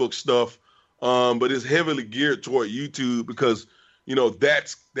Facebook stuff, but it's heavily geared toward YouTube because,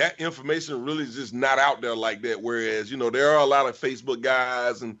 that information really is just not out there like that. Whereas, there are a lot of Facebook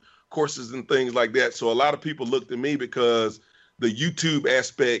guys and courses and things like that. So a lot of people look to me because the YouTube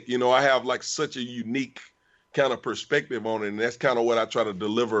aspect, I have like such a unique kind of perspective on it, and that's kind of what I try to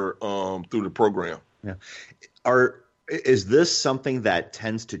deliver through the program. Yeah. Is this something that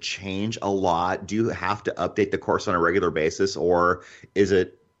tends to change a lot? Do you have to update the course on a regular basis, or is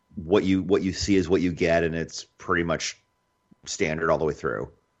it what you see is what you get, and it's pretty much standard all the way through?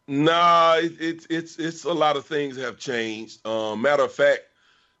 Nah, it's a lot of things have changed. Matter of fact,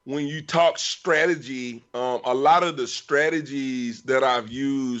 when you talk strategy, a lot of the strategies that I've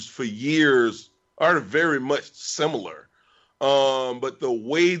used for years are very much similar. But the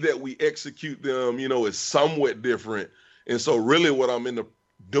way that we execute them, is somewhat different. And so really what I'm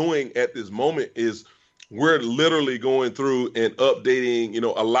doing at this moment is we're literally going through and updating,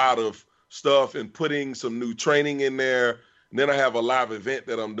 a lot of stuff and putting some new training in there. And then I have a live event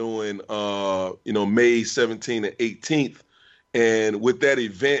that I'm doing, May 17th and 18th. And with that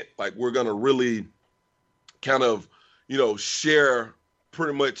event, like we're going to really kind of, share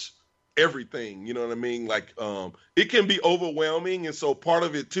pretty much everything, you know what I mean? Like, it can be overwhelming. And so part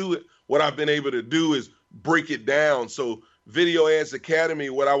of it too, what I've been able to do is break it down. So Video Ads Academy,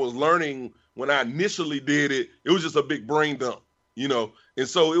 what I was learning when I initially did it, it was just a big brain dump, and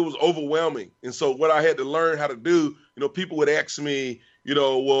so it was overwhelming. And so what I had to learn how to do, people would ask me,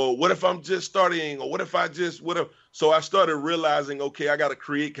 well, what if I'm just starting, or what if I just, so I started realizing, okay, I got to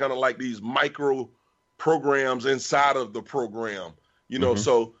create kind of like these micro programs inside of the program.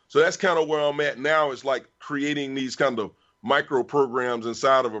 So that's kind of where I'm at now. It's like creating these kind of micro programs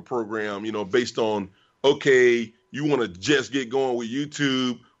inside of a program, based on, okay, you want to just get going with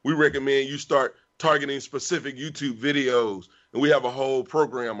YouTube. We recommend you start targeting specific YouTube videos, and we have a whole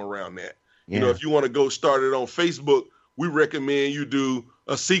program around that. Yeah. If you want to go start it on Facebook, we recommend you do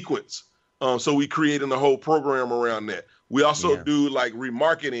a sequence. So we creating a whole program around that. We also do like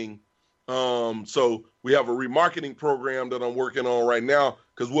remarketing. So we have a remarketing program that I'm working on right now,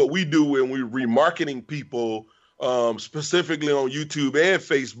 because what we do when we remarketing people, specifically on YouTube and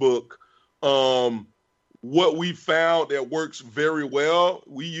Facebook, what we found that works very well,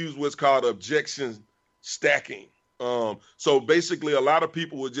 we use what's called objection stacking. So basically a lot of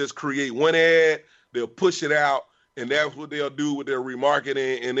people will just create one ad, they'll push it out, and that's what they'll do with their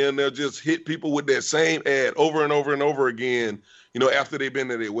remarketing, and then they'll just hit people with that same ad over and over and over again, after they've been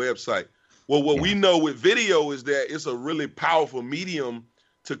to their website. Well, what we know with video is that it's a really powerful medium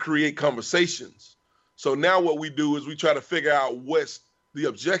to create conversations. So now what we do is we try to figure out what's the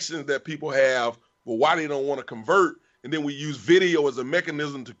objections that people have, or why they don't want to convert, and then we use video as a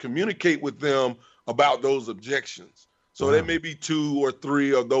mechanism to communicate with them about those objections. So there may be 2 or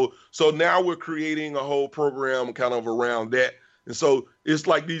 3 of those. So now we're creating a whole program kind of around that. And so it's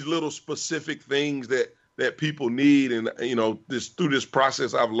like these little specific things that people need. And, through this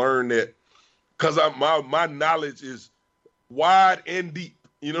process, I've learned that because my knowledge is wide and deep.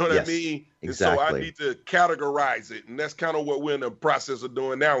 You know what I mean? Exactly. And so I need to categorize it. And that's kind of what we're in the process of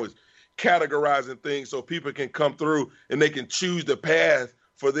doing now, is categorizing things so people can come through and they can choose the path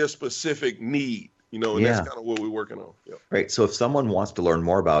for their specific need. And that's kind of what we're working on. Yep. Right. So if someone wants to learn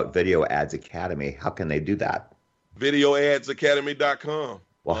more about Video Ads Academy, how can they do that? VideoAdsAcademy.com.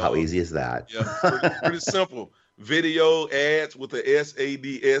 Well, how easy is that? Yeah, pretty simple. Video ads with the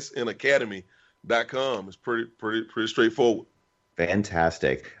SADS and academy.com. It's pretty straightforward.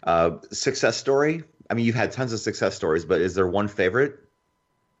 Fantastic. Success story? I mean, you've had tons of success stories, but is there one favorite?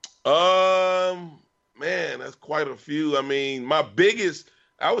 Man, that's quite a few. I mean, my biggest,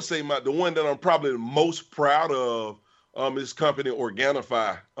 I would say the one that I'm probably the most proud of is company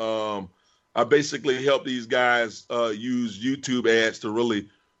Organifi. I basically help these guys use YouTube ads to really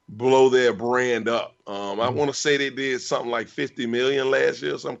blow their brand up. I want to say they did something like 50 million last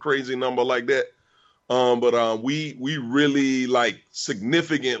year, some crazy number like that. But we really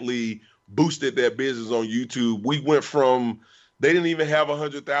significantly boosted their business on YouTube. We went from, they didn't even have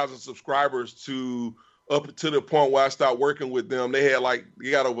 100,000 subscribers to up to the point where I started working with them. They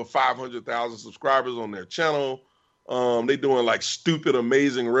got over 500,000 subscribers on their channel. They doing stupid,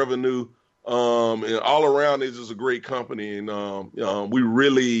 amazing revenue. And all around, it's just a great company. And, they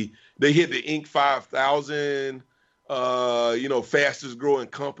hit the Inc. 5000, fastest growing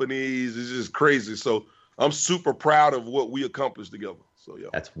companies. It's just crazy. So I'm super proud of what we accomplished together. So, yeah.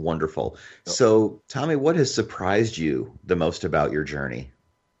 That's wonderful. Yep. So, Tommie, what has surprised you the most about your journey?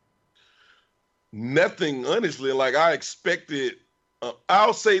 Nothing, honestly. I expected,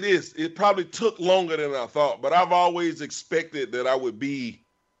 I'll say this, it probably took longer than I thought, but I've always expected that I would be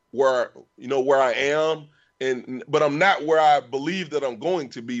where I am, but I'm not where I believe that I'm going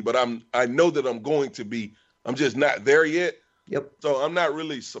to be, but I know that I'm going to be. I'm just not there yet. Yep. So I'm not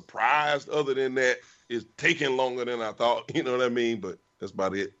really surprised, other than that it's taking longer than I thought, you know what I mean? But that's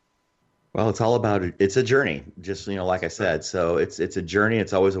about it. Well, it's all about it. It's a journey, just, like I said. So it's a journey.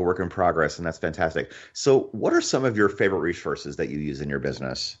 It's always a work in progress, and that's fantastic. So what are some of your favorite resources that you use in your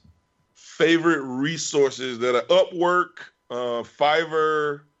business? Favorite resources that are Upwork,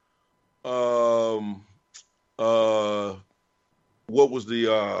 Fiverr, what was the,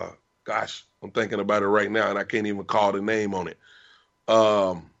 I'm thinking about it right now and I can't even call the name on it.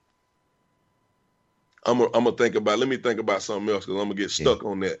 Let me think about something else, because I'm gonna get stuck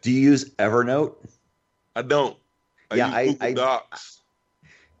on that. Do you use Evernote? I don't. I use Google Docs.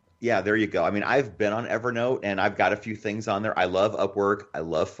 Yeah, there you go. I mean, I've been on Evernote and I've got a few things on there. I love Upwork. I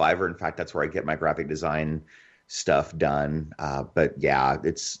love Fiverr. In fact, that's where I get my graphic design stuff done. But yeah,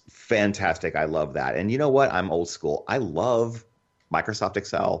 it's fantastic. I love that. And you know what? I'm old school. I love Microsoft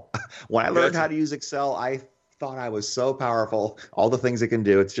Excel. When I learned how to use Excel, I thought I was so powerful. All the things it can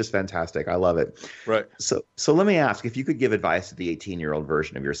do. It's just fantastic. I love it. Right. So let me ask, if you could give advice to the 18-year-old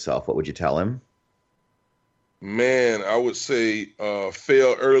version of yourself, what would you tell him? Man, I would say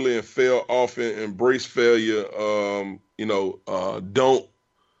fail early and fail often. Embrace failure.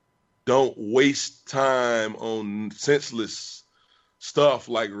 Don't waste time on senseless stuff.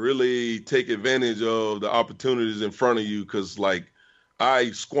 Really take advantage of the opportunities in front of you, because I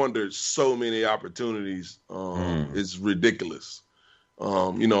squandered so many opportunities. It's ridiculous.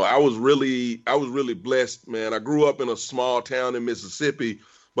 I was really blessed, man. I grew up in a small town in Mississippi,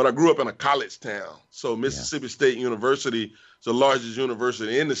 but I grew up in a college town. So Mississippi State University is the largest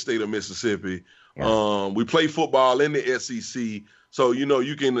university in the state of Mississippi. Yeah. We play football in the SEC. So,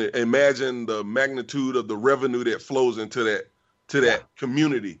 you can imagine the magnitude of the revenue that flows into that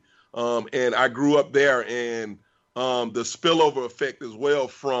community. And I grew up there, and the spillover effect as well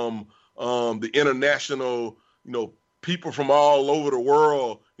from the international, people from all over the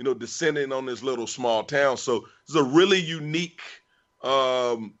world, descending on this little small town. So it's a really unique,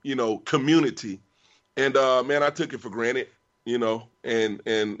 community. And, man, I took it for granted, and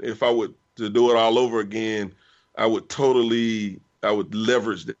if I would to do it all over again, I would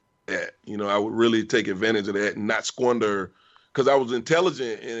leverage that. I would really take advantage of that and not squander, because I was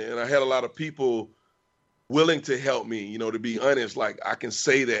intelligent and I had a lot of people willing to help me, you know, to be honest. Like, I can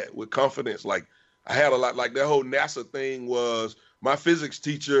say that with confidence. Like, I had a lot, like that whole NASA thing was my physics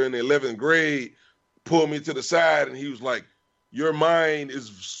teacher in the 11th grade pulled me to the side and he was like, your mind is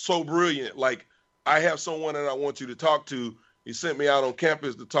so brilliant. Like, I have someone that I want you to talk to. He sent me out on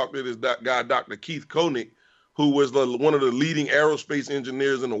campus to talk to this guy, Dr. Keith Koenig, who was one of the leading aerospace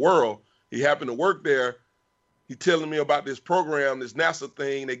engineers in the world. He happened to work there. He telling me about this program, this NASA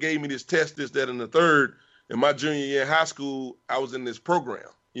thing. They gave me this test, this, that, and the third. In my junior year in high school, I was in this program,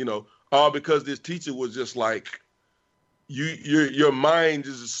 you know, all because this teacher was just like, your mind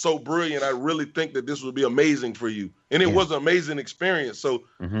is so brilliant. I really think that this would be amazing for you. And it was an amazing experience. So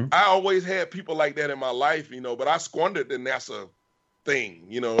I always had people like that in my life, you know, but I squandered the NASA thing,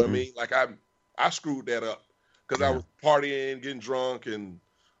 you know what I mean? Like I screwed that up because I was partying, getting drunk and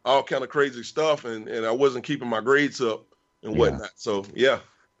all kind of crazy stuff. And I wasn't keeping my grades up and whatnot. So, yeah.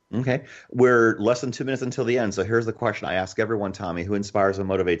 Okay. We're less than 2 minutes until the end. So here's the question I ask everyone, Tommie. Who inspires and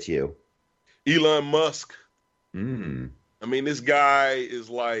motivates you? Elon Musk. I mean, this guy is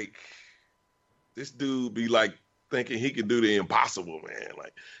like, this dude be like thinking he could do the impossible, man.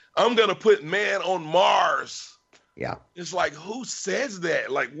 Like, I'm going to put man on Mars. Yeah. It's like, who says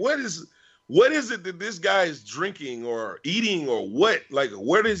that? Like, what is it that this guy is drinking or eating or what? Like,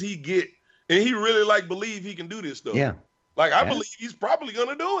 where does he get? And he really like believe he can do this stuff. Yeah. Like, I believe he's probably going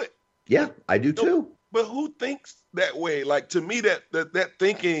to do it. Yeah, I do too. But who thinks that way? Like, to me, that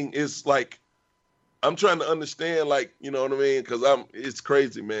thinking is like, I'm trying to understand, like, you know what I mean? Because it's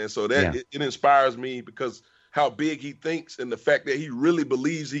crazy, man. So that it inspires me because how big he thinks and the fact that he really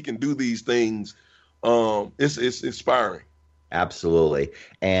believes he can do these things, it's inspiring. Absolutely.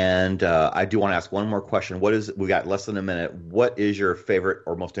 And I do want to ask one more question. We got less than a minute. What is your favorite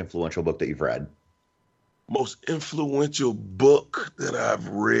or most influential book that you've read? Most influential book that I've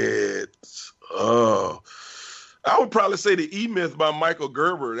read? I would probably say The E-Myth by Michael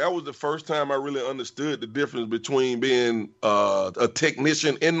Gerber. That was the first time I really understood the difference between being a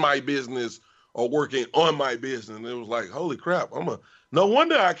technician in my business or working on my business. And it was like, holy crap, no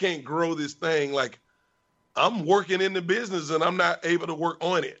wonder I can't grow this thing. Like, I'm working in the business and I'm not able to work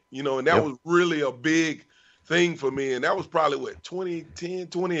on it, you know, and that was really a big thing for me. And that was probably 2010,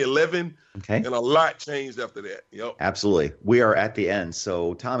 2011. Okay. And a lot changed after that. Yep. Absolutely. We are at the end.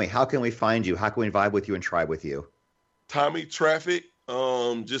 So Tommie, how can we find you? How can we vibe with you and tribe with you? Tommie Traffic.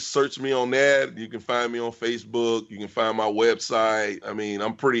 Just search me on that. You can find me on Facebook. You can find my website. I mean,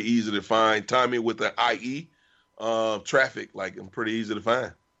 I'm pretty easy to find. Tommie with an IE. Traffic. Like, I'm pretty easy to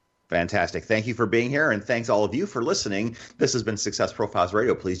find. Fantastic. Thank you for being here, and thanks all of you for listening. This has been Success Profiles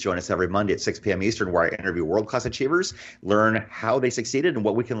Radio. Please join us every Monday at 6 p.m. Eastern, where I interview world-class achievers, learn how they succeeded and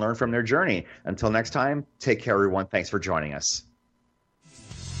what we can learn from their journey. Until next time, take care, everyone. Thanks for joining us.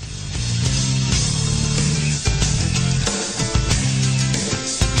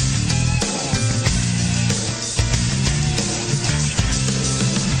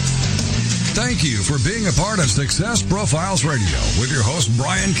 Thank you for being a part of Success Profiles Radio with your host,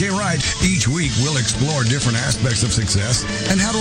 Brian K. Wright. Each week, we'll explore different aspects of success and how to